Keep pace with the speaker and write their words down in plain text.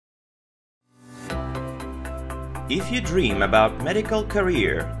If you dream about medical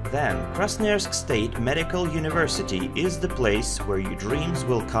career, then Krasnoyarsk State Medical University is the place where your dreams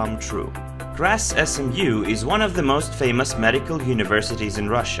will come true. KrasSMU is one of the most famous medical universities in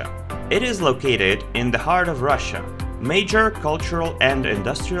Russia. It is located in the heart of Russia, major cultural and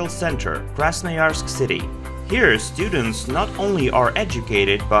industrial center, Krasnoyarsk City. Here, students not only are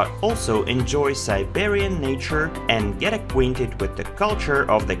educated but also enjoy Siberian nature and get acquainted with the culture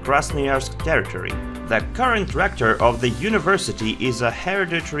of the Krasnoyarsk territory. The current rector of the university is a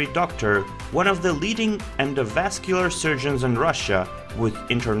hereditary doctor, one of the leading endovascular surgeons in Russia with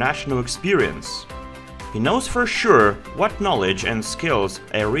international experience. He knows for sure what knowledge and skills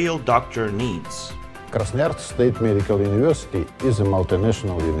a real doctor needs. Krasnoyarsk State Medical University is a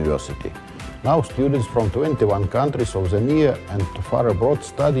multinational university. Now students from 21 countries of the near and far abroad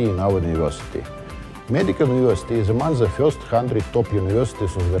study in our university. Medical University is among the first 100 top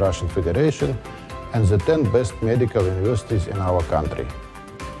universities of the Russian Federation and the 10 best medical universities in our country.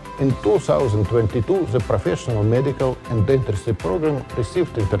 In 2022, the professional medical and dentistry program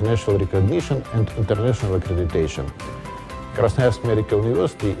received international recognition and international accreditation. Krasnoyarsk Medical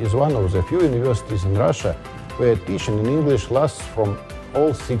University is one of the few universities in Russia where teaching in English lasts from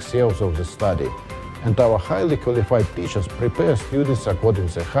all 6 years of the study, and our highly qualified teachers prepare students according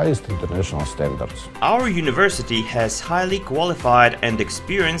to the highest international standards. Our university has highly qualified and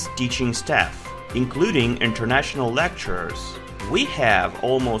experienced teaching staff, including international lecturers. We have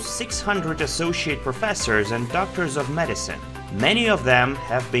almost 600 associate professors and doctors of medicine. Many of them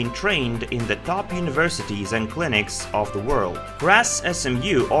have been trained in the top universities and clinics of the world.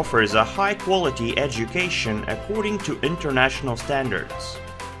 KrasSMU offers a high-quality education according to international standards.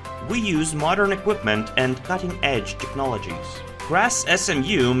 We use modern equipment and cutting-edge technologies.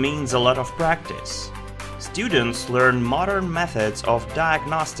 KrasSMU means a lot of practice. Students learn modern methods of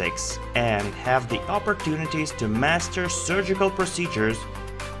diagnostics and have the opportunities to master surgical procedures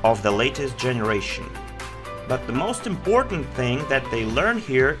of the latest generation. But the most important thing that they learn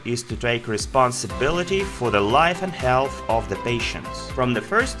here is to take responsibility for the life and health of the patients. From the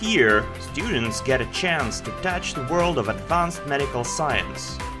first year, students get a chance to touch the world of advanced medical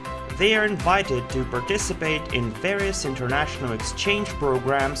science. They are invited to participate in various international exchange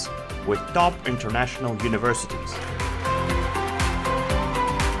programs with top international universities.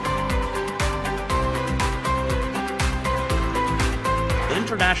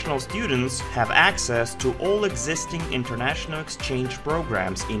 International students have access to all existing international exchange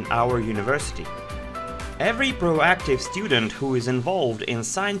programs in our university. Every proactive student who is involved in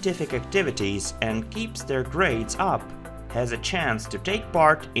scientific activities and keeps their grades up has a chance to take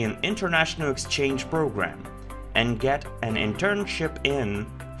part in international exchange program and get an internship in,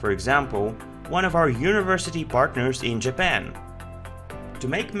 for example, one of our university partners in Japan. To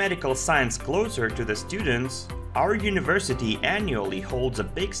make medical science closer to the students, our university annually holds a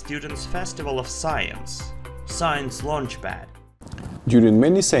big students' festival of science, Science Launchpad. During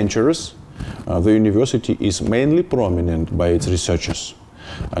many centuries, the university is mainly prominent by its researchers.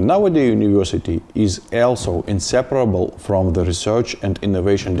 Nowadays, university is also inseparable from the research and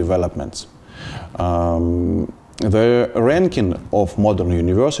innovation developments. The ranking of modern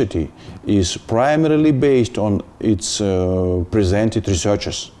university is primarily based on its presented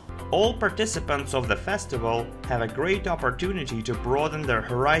researchers. All participants of the festival have a great opportunity to broaden their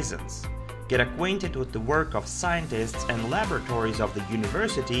horizons, get acquainted with the work of scientists and laboratories of the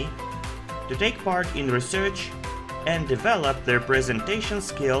university, to take part in research, and develop their presentation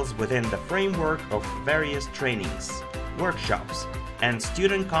skills within the framework of various trainings, workshops, and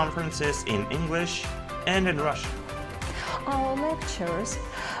student conferences in English and in Russian. Our lecturers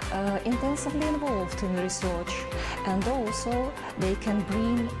are intensively involved in research, and also they can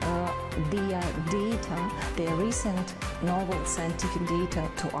bring their data, their recent novel scientific data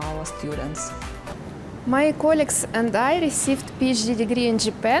to our students. My colleagues and I received PhD degree in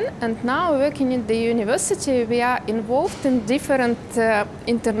Japan, and now working in the university we are involved in different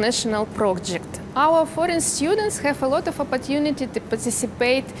international projects. Our foreign students have a lot of opportunity to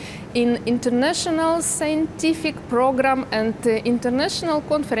participate in international scientific program and international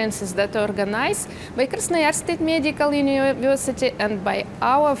conferences that are organized by Krasnoyarsk State Medical University and by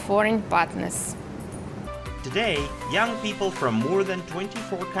our foreign partners. Today, young people from more than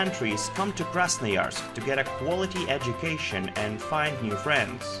 24 countries come to Krasnoyarsk to get a quality education and find new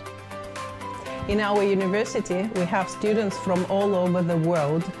friends. In our university, we have students from all over the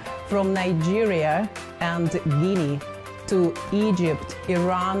world, from Nigeria and Guinea to Egypt,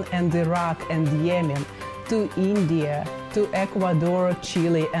 Iran and Iraq and Yemen, to India, to Ecuador,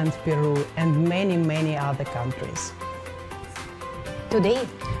 Chile and Peru, and many, many other countries. Today,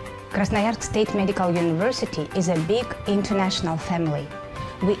 Krasnoyarsk State Medical University is a big international family.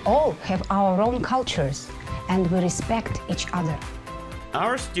 We all have our own cultures and we respect each other.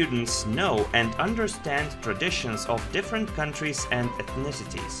 Our students know and understand traditions of different countries and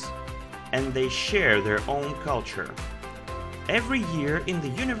ethnicities, and they share their own culture. Every year in the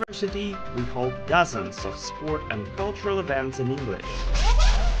university, we hold dozens of sport and cultural events in English.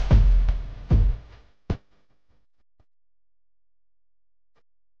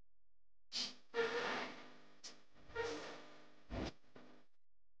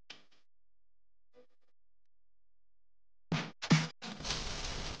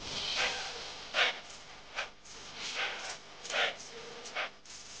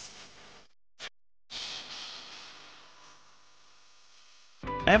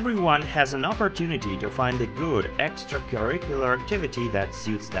 Everyone has an opportunity to find a good extracurricular activity that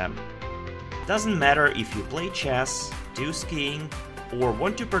suits them. Doesn't matter if you play chess, do skiing, or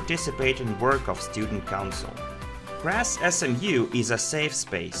want to participate in work of student council. KrasSMU is a safe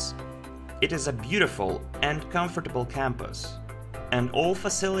space. It is a beautiful and comfortable campus, and all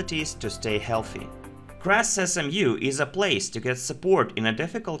facilities to stay healthy. KrasSMU is a place to get support in a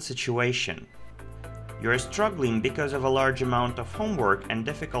difficult situation. You're struggling because of a large amount of homework and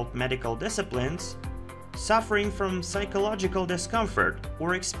difficult medical disciplines, suffering from psychological discomfort,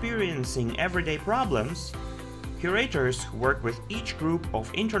 or experiencing everyday problems, curators who work with each group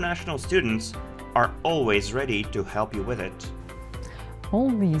of international students are always ready to help you with it.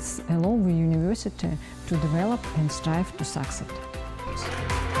 All these allow the university to develop and strive to succeed.